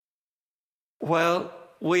Well,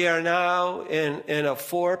 we are now in a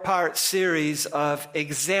 4-part series of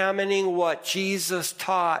examining what Jesus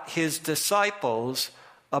taught his disciples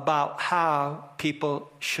about how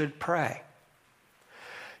people should pray.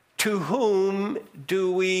 To whom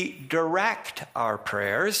do we direct our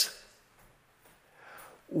prayers?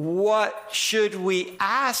 What should we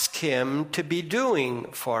ask him to be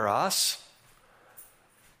doing for us?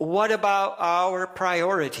 What about our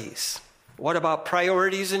priorities? What about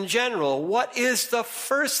priorities in general? What is the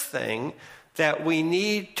first thing that we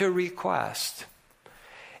need to request?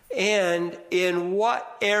 And in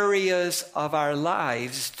what areas of our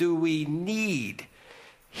lives do we need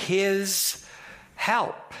his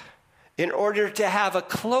help in order to have a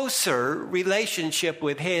closer relationship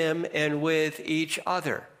with him and with each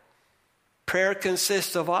other? Prayer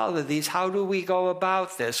consists of all of these. How do we go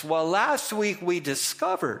about this? Well, last week we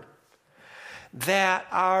discovered that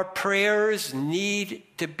our prayers need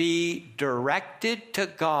to be directed to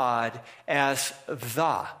God as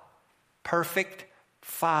the perfect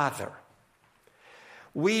Father.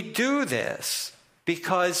 We do this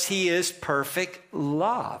because he is perfect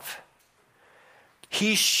love.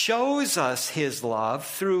 He shows us his love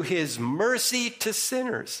through his mercy to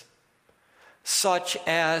sinners, such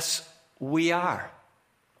as we are.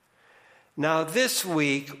 Now, this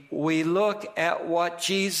week, we look at what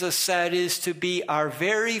Jesus said is to be our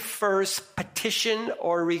very first petition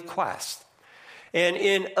or request. And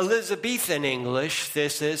in Elizabethan English,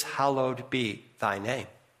 this is, hallowed be thy name.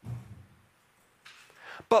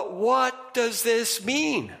 But what does this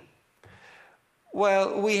mean?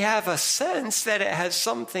 Well, we have a sense that it has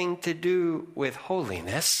something to do with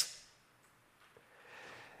holiness.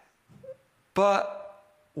 But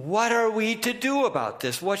what are we to do about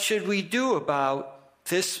this? What should we do about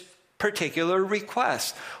this particular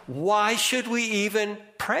request? Why should we even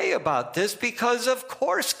pray about this? Because of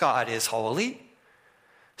course God is holy.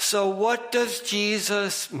 So what does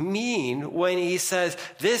Jesus mean when he says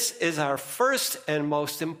this is our first and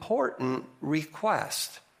most important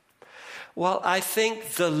request? Well, I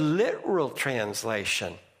think the literal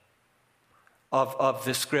translation of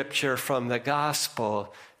the scripture from the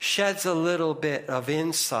gospel sheds a little bit of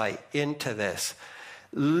insight into this.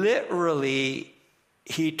 Literally,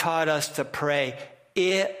 he taught us to pray,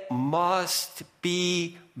 it must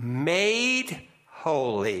be made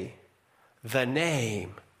holy, the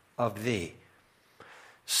name of thee.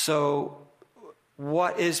 So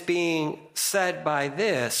what is being said by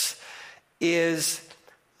this is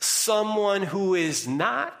someone who is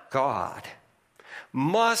not God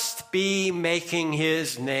must be making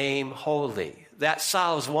his name holy. That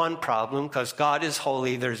solves one problem because God is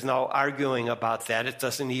holy. There's no arguing about that. It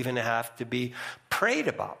doesn't even have to be prayed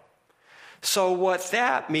about. So what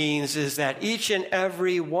that means is that each and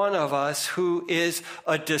every one of us who is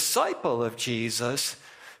a disciple of Jesus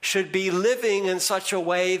should be living in such a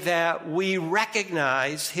way that we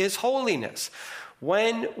recognize his holiness.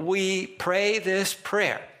 When we pray this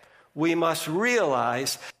prayer, we must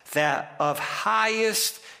realize that of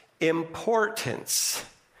highest importance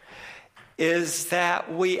is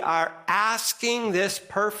that we are asking this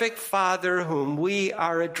perfect Father whom we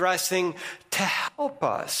are addressing to help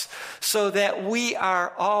us so that we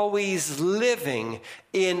are always living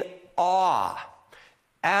in awe,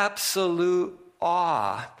 absolute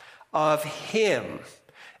awe of him,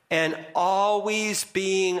 and always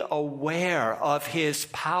being aware of his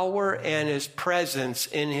power and his presence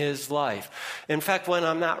in his life. In fact, when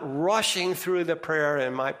I'm not rushing through the prayer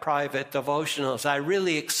in my private devotionals, I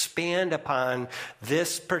really expand upon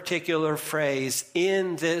this particular phrase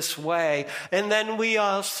in this way. And then we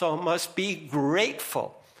also must be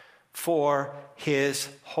grateful for his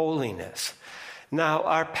holiness. Now,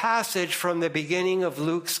 our passage from the beginning of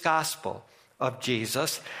Luke's gospel of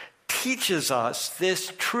Jesus teaches us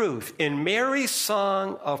this truth in Mary's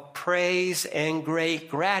song of praise and great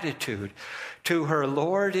gratitude to her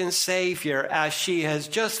Lord and Savior as she has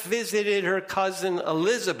just visited her cousin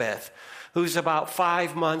Elizabeth, who's about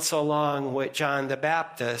 5 months along with John the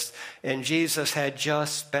Baptist, and Jesus had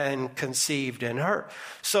just been conceived in her.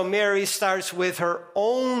 So Mary starts with her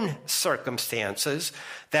own circumstances,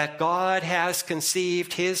 that God has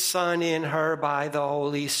conceived his son in her by the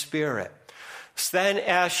Holy Spirit. Then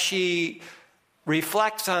as she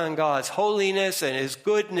reflects on God's holiness and his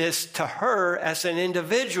goodness to her as an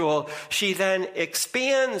individual, she then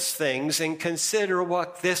expands things and consider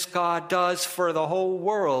what this God does for the whole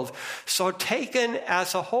world. So taken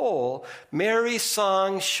as a whole, Mary's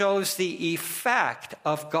song shows the effect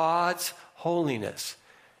of God's holiness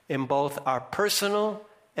in both our personal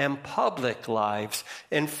and public lives.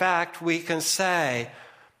 In fact, we can say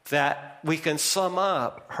that we can sum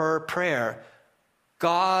up her prayer.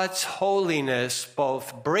 God's holiness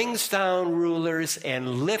both brings down rulers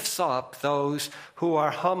and lifts up those who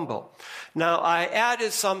are humble. Now, I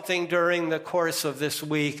added something during the course of this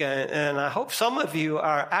week, and I hope some of you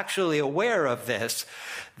are actually aware of this,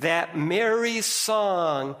 that Mary's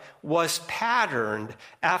song was patterned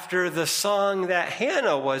after the song that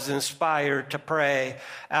Hannah was inspired to pray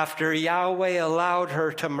after Yahweh allowed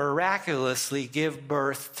her to miraculously give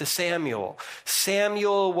birth to Samuel.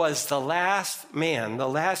 Samuel was the last man, the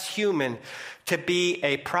last human to be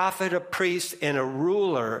a prophet, a priest, and a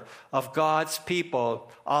ruler of God's people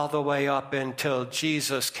all the way up until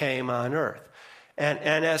Jesus came on earth.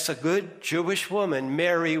 And as a good Jewish woman,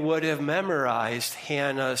 Mary would have memorized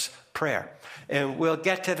Hannah's prayer. And we'll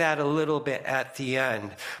get to that a little bit at the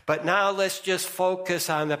end. But now let's just focus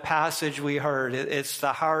on the passage we heard. It's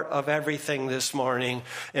the heart of everything this morning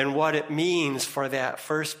and what it means for that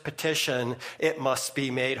first petition. It must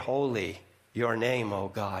be made holy. Your name, O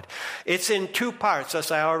God. It's in two parts,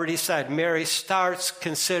 as I already said. Mary starts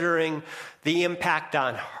considering the impact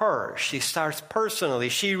on her. She starts personally.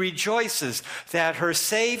 She rejoices that her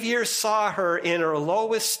Savior saw her in her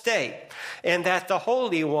lowest state and that the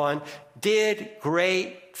Holy One did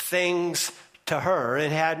great things to her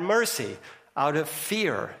and had mercy out of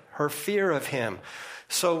fear, her fear of him.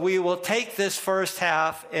 So we will take this first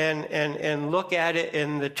half and look at it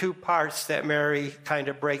in the two parts that Mary kind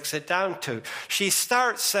of breaks it down to. She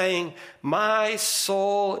starts saying, my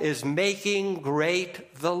soul is making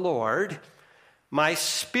great the Lord. My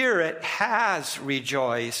spirit has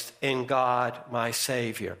rejoiced in God, my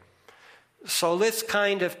Savior. So let's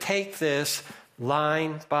kind of take this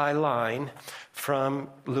line by line from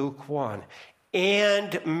Luke 1.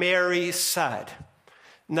 And Mary said.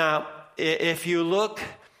 Now, if you look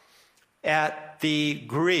at the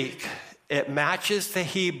Greek, it matches the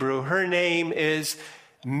Hebrew. Her name is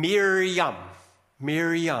Miriam.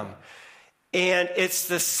 Miriam. And it's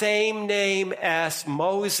the same name as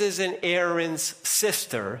Moses and Aaron's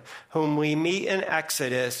sister, whom we meet in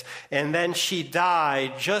Exodus. And then she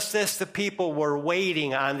died just as the people were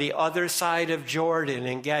waiting on the other side of Jordan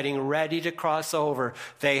and getting ready to cross over.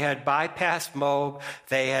 They had bypassed Moab.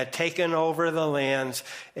 They had taken over the lands.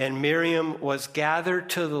 And Miriam was gathered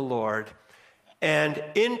to the Lord. And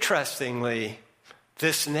interestingly,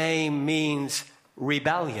 this name means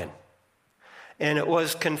rebellion. And it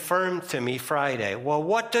was confirmed to me Friday. Well,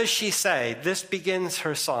 what does she say? This begins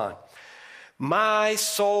her song. My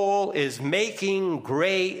soul is making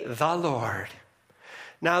great the Lord.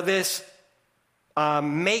 Now, this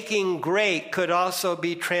making great could also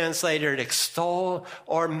be translated extol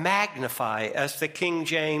or magnify, as the King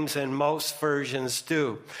James and most versions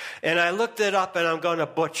do. And I looked it up, and I'm going to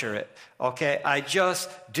butcher it. Okay, I just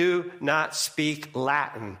do not speak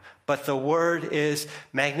Latin, but the word is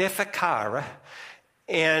magnificare.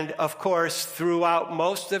 And of course, throughout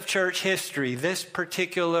most of church history, this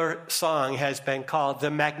particular song has been called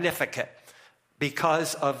the Magnificat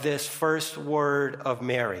because of this first word of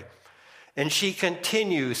Mary. And she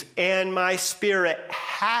continues, and my spirit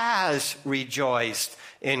has rejoiced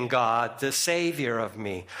in God, the Savior of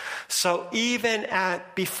me. So even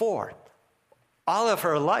before all of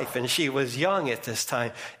her life, and she was young at this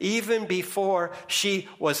time, even before she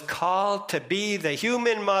was called to be the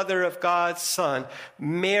human mother of God's Son,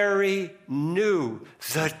 Mary knew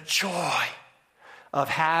the joy of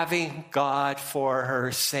having God for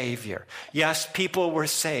her Savior. Yes, people were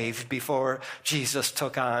saved before Jesus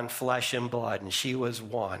took on flesh and blood, and she was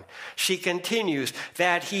one. She continues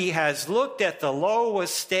that he has looked at the low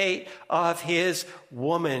estate of his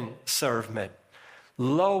woman servant.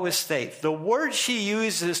 Low estate. The word she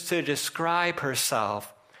uses to describe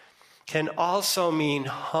herself can also mean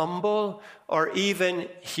humble or even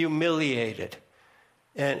humiliated.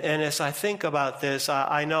 And as I think about this,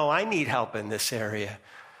 I know I need help in this area.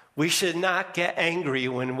 We should not get angry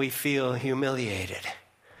when we feel humiliated.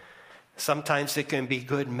 Sometimes it can be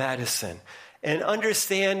good medicine. And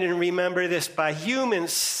understand and remember this, by human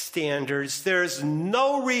standards, there's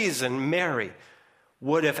no reason Mary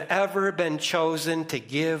would have ever been chosen to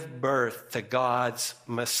give birth to God's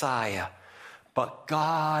Messiah. But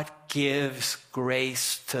God gives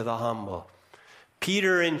grace to the humble.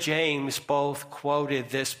 Peter and James both quoted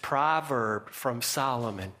this proverb from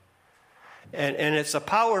Solomon. And it's a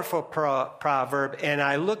powerful proverb, and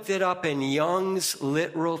I looked it up in Young's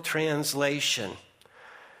literal translation.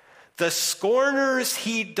 The scorners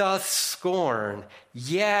he doth scorn,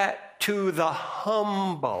 yet to the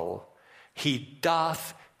humble he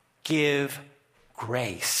doth give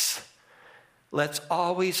grace. Let's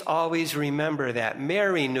always, always remember that.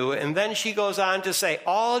 Mary knew it. And then she goes on to say,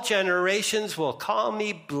 all generations will call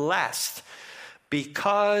me blessed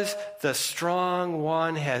because the strong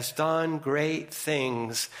one has done great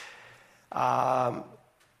things to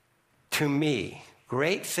me.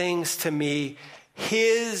 Great things to me.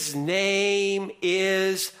 His name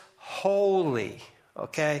is holy.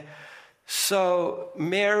 Okay? So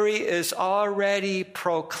Mary is already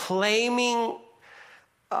proclaiming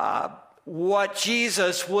what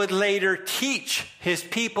Jesus would later teach his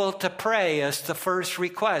people to pray as the first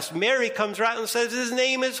request. Mary comes right and says, his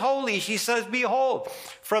name is holy. She says, behold,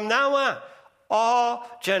 from now on, all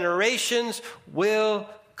generations will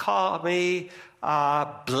call me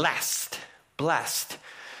blessed. Blessed.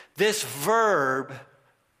 This verb,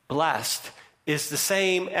 blessed, is the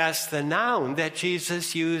same as the noun that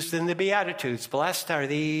Jesus used in the Beatitudes. Blessed are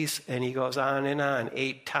these, and he goes on and on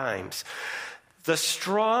 8 times. The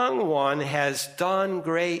strong one has done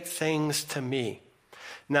great things to me.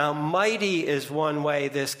 Now, mighty is one way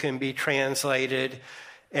this can be translated,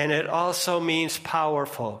 and it also means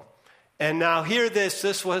powerful. And now hear this.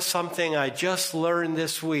 This was something I just learned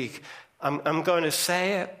this week. I'm going to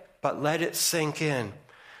say it, but let it sink in.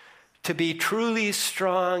 To be truly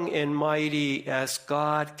strong and mighty as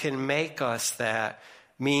God can make us that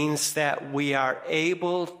means that we are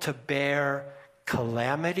able to bear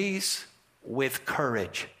calamities with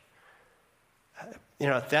courage. You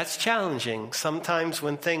know, that's challenging. Sometimes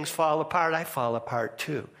when things fall apart, I fall apart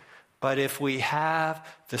too. But if we have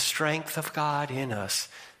the strength of God in us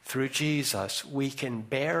through Jesus, we can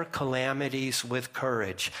bear calamities with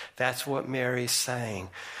courage. That's what Mary's saying.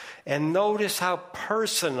 And notice how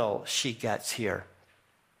personal she gets here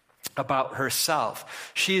about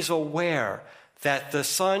herself. She's aware that the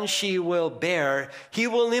son she will bear, he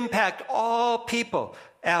will impact all people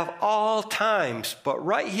at all times. But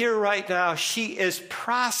right here, right now, she is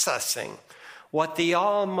processing what the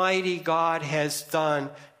Almighty God has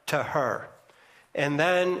done to her. And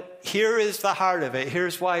then here is the heart of it.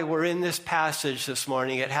 Here's why we're in this passage this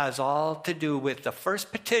morning. It has all to do with the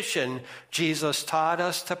first petition Jesus taught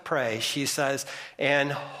us to pray. She says,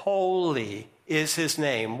 and holy is his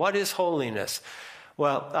name. What is holiness?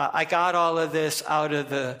 Well, I got all of this out of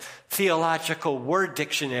the theological word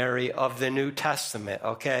dictionary of the New Testament,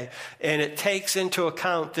 okay? And it takes into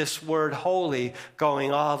account this word holy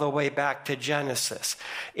going all the way back to Genesis.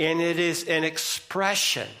 And it is an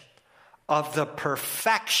expression of the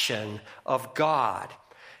perfection of God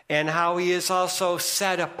and how he is also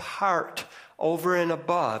set apart over and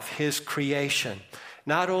above his creation.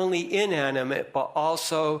 Not only inanimate, but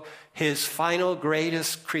also his final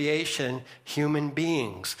greatest creation, human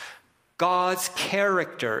beings. God's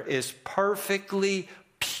character is perfectly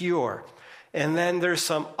pure. And then there's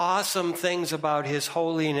some awesome things about his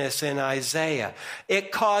holiness in Isaiah.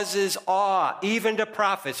 It causes awe, even to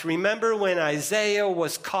prophets. Remember when Isaiah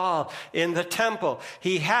was called in the temple,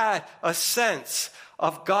 he had a sense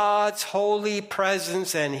of God's holy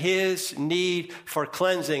presence and his need for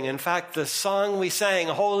cleansing. In fact, the song we sang,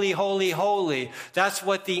 Holy, Holy, Holy, that's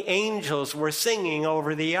what the angels were singing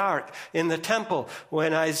over the ark in the temple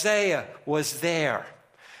when Isaiah was there.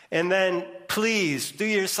 And then please do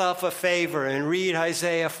yourself a favor and read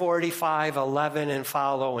Isaiah 45:11 and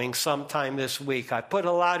following sometime this week. I put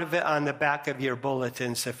a lot of it on the back of your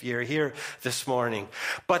bulletins if you're here this morning.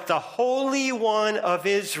 But the Holy One of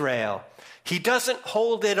Israel, he doesn't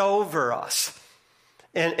hold it over us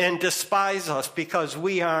and despise us because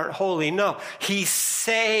we aren't holy. No, he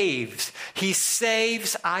saves. He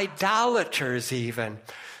saves idolaters even,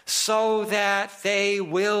 so that they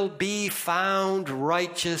will be found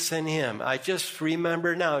righteous in him. I just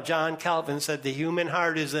remember now, John Calvin said the human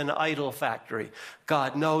heart is an idol factory.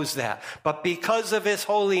 God knows that. But because of his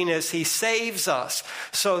holiness, he saves us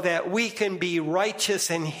so that we can be righteous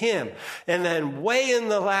in him. And then way in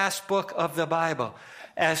the last book of the Bible,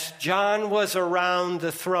 as John was around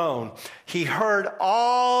the throne, he heard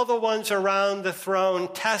all the ones around the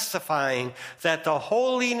throne testifying that the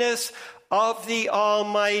holiness of the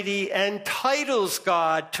Almighty entitles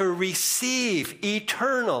God to receive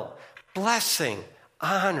eternal blessing,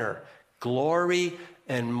 honor, glory,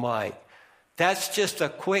 and might. That's just a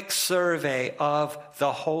quick survey of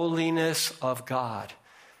the holiness of God.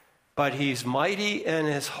 But he's mighty and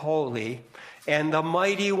is holy, and the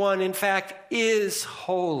mighty one, in fact, is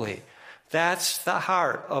holy. That's the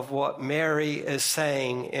heart of what Mary is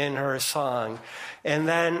saying in her song. And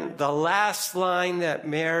then the last line that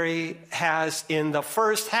Mary has in the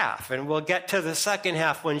first half, and we'll get to the second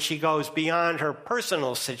half when she goes beyond her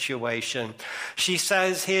personal situation. She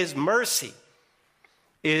says his mercy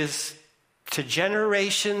is to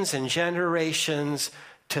generations and generations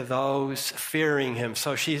to those fearing him.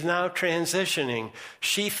 So she's now transitioning.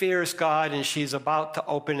 She fears God, and she's about to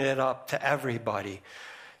open it up to everybody.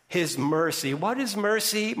 His mercy. What is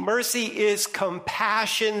mercy? Mercy is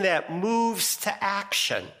compassion that moves to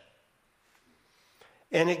action.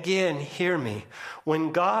 And again, hear me.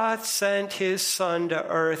 When God sent his son to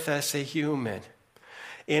earth as a human,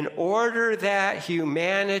 in order that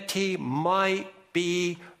humanity might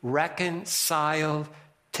be reconciled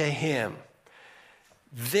to him,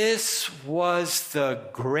 this was the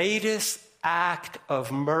greatest act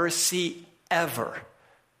of mercy ever.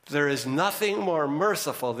 There is nothing more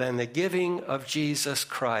merciful than the giving of Jesus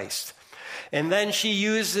Christ. And then she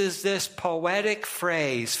uses this poetic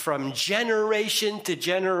phrase, from generation to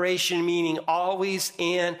generation, meaning always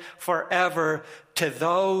and forever, to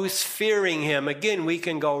those fearing him. Again, we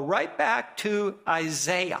can go right back to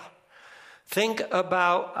Isaiah. Think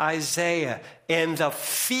about Isaiah and the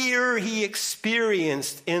fear he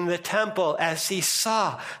experienced in the temple as he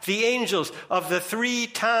saw the angels of the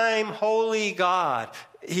three-time holy God.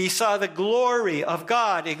 He saw the glory of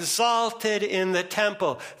God exalted in the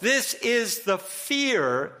temple. This is the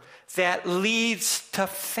fear that leads to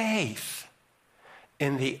faith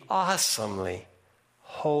in the awesomely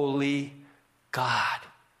holy God.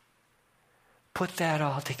 Put that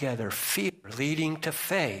all together. Fear leading to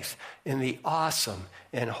faith in the awesome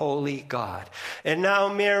and holy God. And now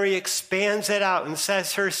Mary expands it out and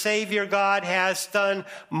says her Savior God has done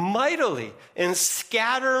mightily in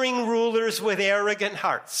scattering rulers with arrogant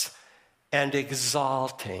hearts and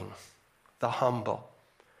exalting the humble.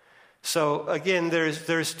 So again,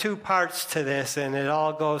 there's two parts to this, and it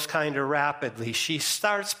all goes kind of rapidly. She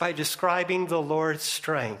starts by describing the Lord's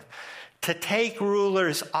strength to take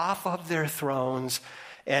rulers off of their thrones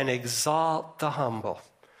and exalt the humble.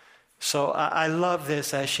 So I love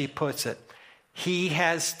this as she puts it. He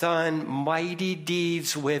has done mighty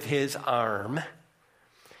deeds with his arm.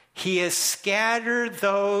 He has scattered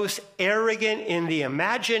those arrogant in the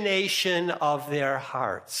imagination of their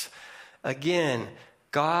hearts. Again,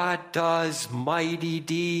 God does mighty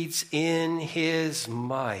deeds in his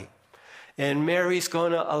might. And Mary's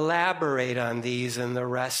going to elaborate on these in the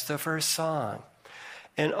rest of her song.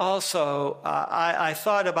 And also, I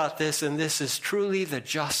thought about this, and this is truly the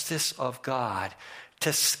justice of God,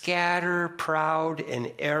 to scatter proud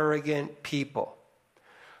and arrogant people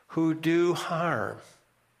who do harm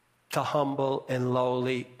to humble and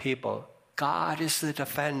lowly people. God is the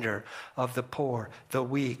defender of the poor, the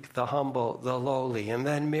weak, the humble, the lowly. And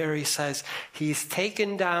then Mary says, he's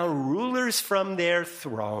taken down rulers from their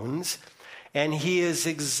thrones, and he has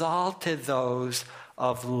exalted those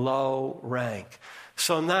of low rank.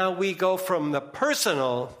 So now we go from the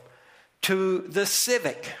personal to the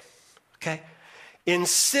civic. Okay? In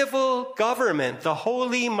civil government, the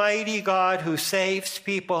holy, mighty God who saves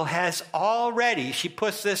people has already, she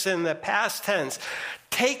puts this in the past tense,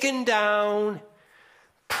 taken down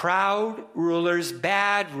proud rulers,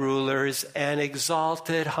 bad rulers, and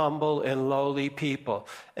exalted, humble, and lowly people.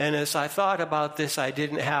 And as I thought about this, I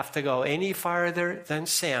didn't have to go any farther than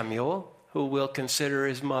Samuel, who we'll consider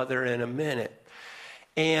his mother in a minute,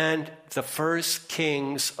 and the first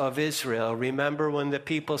kings of Israel. Remember when the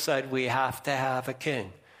people said, we have to have a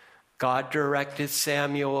king? God directed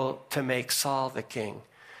Samuel to make Saul the king.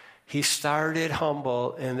 He started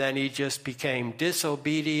humble, and then he just became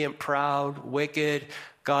disobedient, proud, wicked.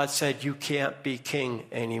 God said, you can't be king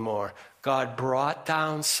anymore. God brought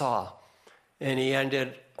down Saul, and he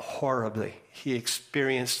ended horribly. He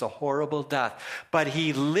experienced a horrible death. But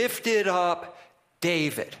he lifted up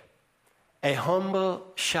David, a humble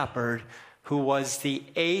shepherd who was the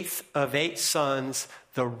eighth of 8 sons,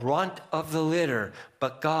 the runt of the litter.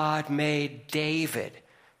 But God made David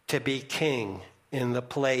to be king in the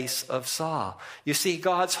place of Saul. You see,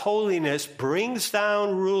 God's holiness brings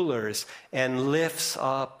down rulers and lifts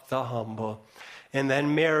up the humble. And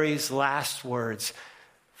then Mary's last words.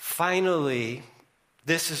 Finally,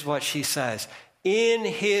 this is what she says. In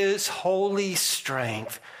his holy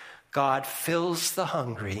strength, God fills the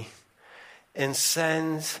hungry and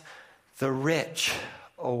sends the rich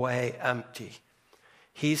away empty.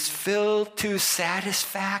 He's filled to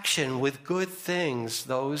satisfaction with good things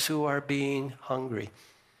those who are being hungry.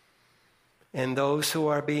 And those who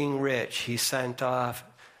are being rich, he sent off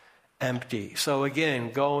empty. So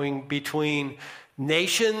again, going between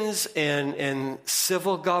nations and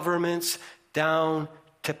civil governments down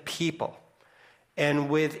to people. And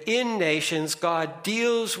within nations, God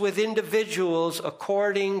deals with individuals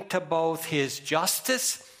according to both his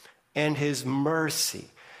justice and his mercy.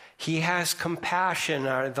 He has compassion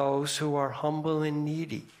on those who are humble and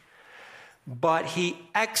needy. but he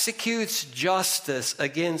executes justice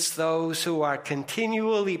against those who are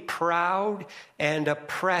continually proud and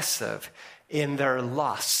oppressive in their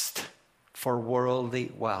lust for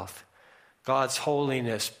worldly wealth. God's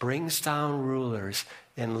holiness brings down rulers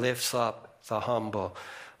and lifts up the humble.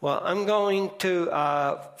 Well, I'm going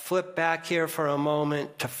to flip back here for a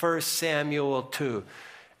moment to 1 Samuel 2.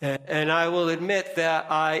 And I will admit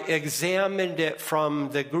that I examined it from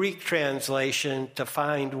the Greek translation to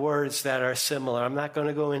find words that are similar. I'm not going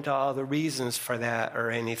to go into all the reasons for that or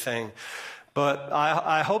anything. But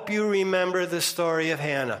I hope you remember the story of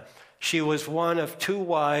Hannah. She was one of 2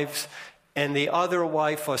 wives, and the other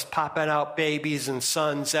wife was popping out babies and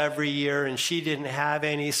sons every year, and she didn't have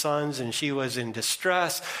any sons, and she was in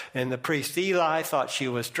distress. And the priest Eli thought she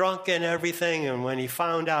was drunk and everything, and when he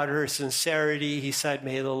found out her sincerity, he said,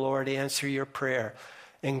 "May the Lord answer your prayer."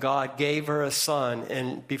 And God gave her a son,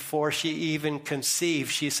 and before she even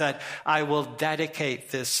conceived, she said, "I will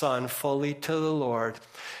dedicate this son fully to the Lord."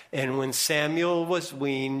 And when Samuel was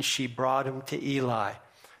weaned, she brought him to Eli.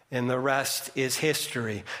 And the rest is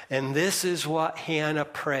history. And this is what Hannah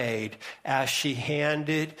prayed as she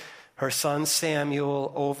handed her son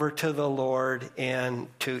Samuel over to the Lord and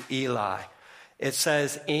to Eli. It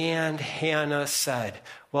says, "And Hannah said,"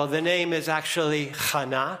 well, the name is actually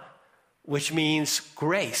Hannah, which means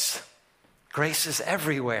grace. Grace is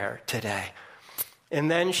everywhere today. And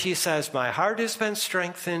then she says, "My heart has been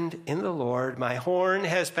strengthened in the Lord. My horn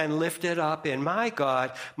has been lifted up in my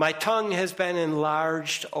God. My tongue has been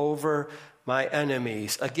enlarged over my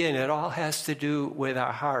enemies." Again, it all has to do with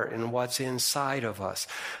our heart and what's inside of us.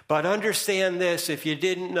 But understand this, if you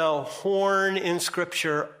didn't know, horn in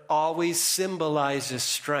Scripture always symbolizes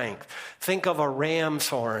strength. Think of a ram's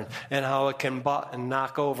horn and how it can butt and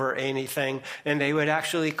knock over anything. And they would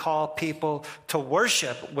actually call people to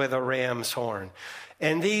worship with a ram's horn.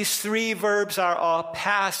 And these 3 verbs are all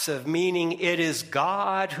passive, meaning it is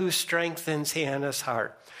God who strengthens Hannah's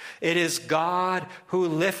heart. It is God who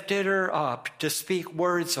lifted her up to speak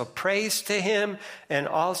words of praise to him, and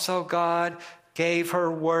also God gave her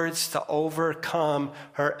words to overcome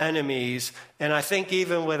her enemies. And I think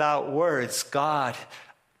even without words, God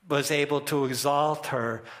was able to exalt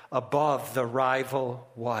her above the rival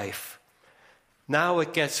wife. Now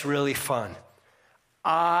it gets really fun.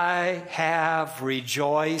 "I have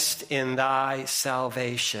rejoiced in thy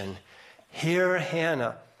salvation." Here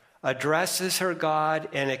Hannah addresses her God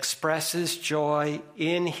and expresses joy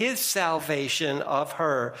in his salvation of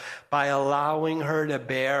her by allowing her to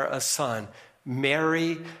bear a son.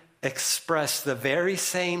 Mary expressed the very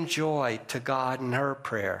same joy to God in her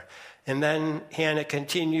prayer. And then Hannah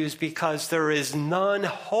continues, "Because there is none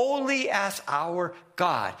holy as our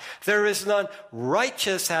God. There is none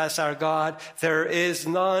righteous as our God. There is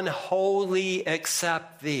none holy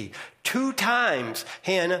except thee." 2 times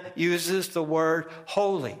Hannah uses the word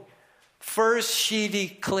holy. First, she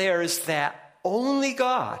declares that only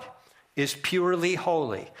God is purely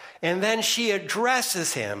holy. And then she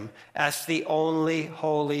addresses him as the only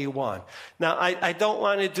holy one. Now, I don't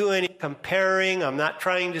want to do any comparing. I'm not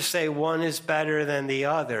trying to say one is better than the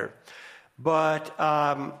other. But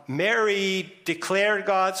Mary declared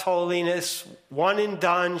God's holiness, one and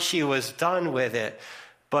done. She was done with it.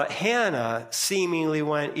 But Hannah seemingly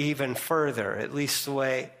went even further, at least the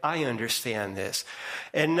way I understand this.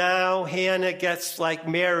 And now Hannah gets like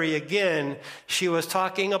Mary again. She was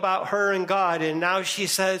talking about her and God, and now she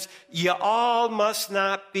says, "You all must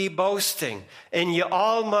not be boasting, and you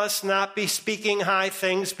all must not be speaking high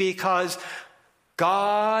things, because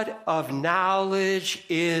God of knowledge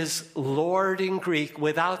is Lord in Greek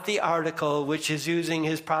without the article, which is using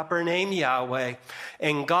his proper name, Yahweh.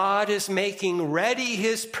 And God is making ready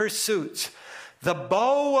his pursuits. The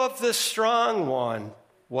bow of the strong one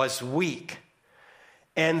was weak,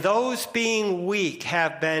 and those being weak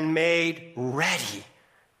have been made ready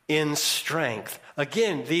in strength."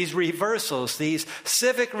 Again, these reversals, these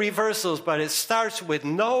civic reversals, but it starts with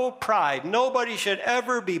no pride. Nobody should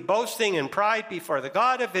ever be boasting in pride before the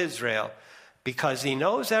God of Israel, because he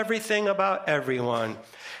knows everything about everyone.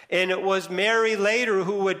 And it was Mary later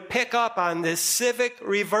who would pick up on this civic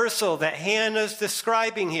reversal that Hannah's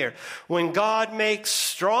describing here, when God makes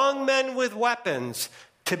strong men with weapons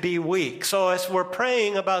to be weak. So as we're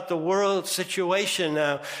praying about the world situation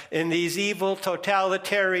now in these evil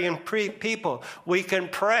totalitarian people, we can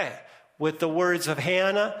pray. with the words of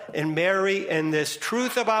Hannah and Mary and this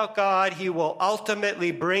truth about God, he will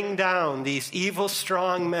ultimately bring down these evil,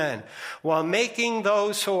 strong men while making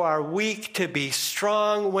those who are weak to be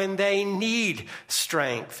strong when they need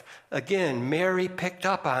strength. Again, Mary picked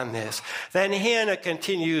up on this. Then Hannah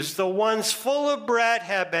continues, the ones full of bread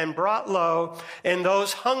have been brought low, and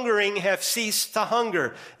those hungering have ceased to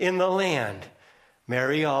hunger in the land.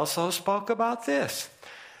 Mary also spoke about this.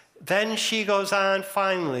 Then she goes on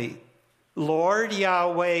finally, Lord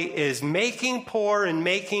Yahweh is making poor and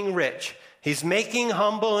making rich. He's making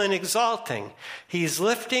humble and exalting. He's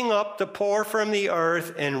lifting up the poor from the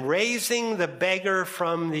earth and raising the beggar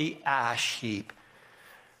from the ash heap.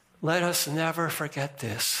 Let us never forget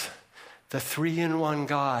this. The three-in-one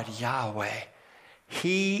God, Yahweh,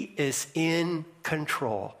 he is in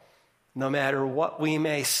control, no matter what we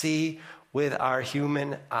may see with our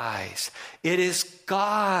human eyes. It is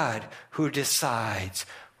God who decides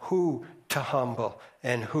who to humble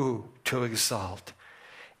and who to exalt.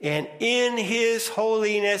 And in his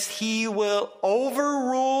holiness, he will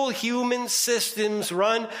overrule human systems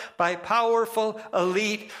run by powerful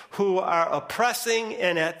elite who are oppressing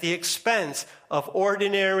and at the expense of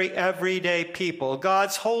ordinary, everyday people.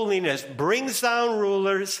 God's holiness brings down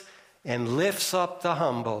rulers and lifts up the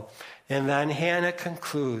humble. And then Hannah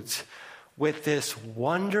concludes with this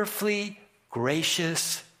wonderfully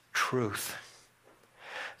gracious truth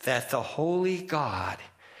that the holy God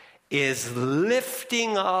is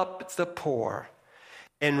lifting up the poor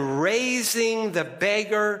and raising the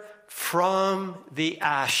beggar from the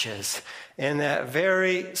ashes. And that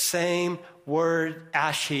very same word,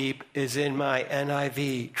 ash heap, is in my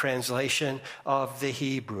NIV translation of the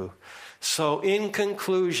Hebrew. So in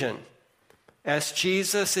conclusion, as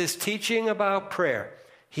Jesus is teaching about prayer,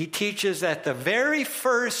 he teaches that the very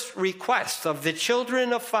first request of the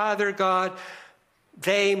children of Father God,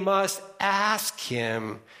 they must ask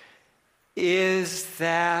him, is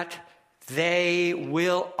that they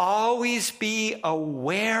will always be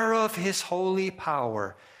aware of his holy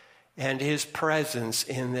power and his presence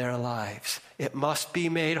in their lives. It must be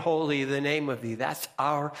made holy, the name of thee. That's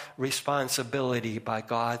our responsibility by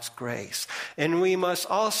God's grace. And we must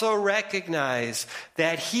also recognize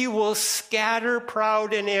that he will scatter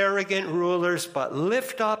proud and arrogant rulers, but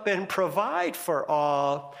lift up and provide for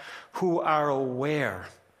all who are aware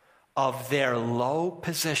of their low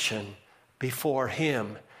position before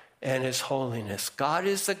him and his holiness. God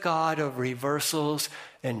is the God of reversals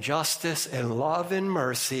and justice and love and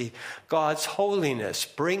mercy. God's holiness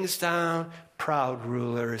brings down proud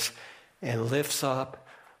rulers and lifts up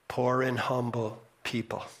poor and humble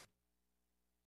people.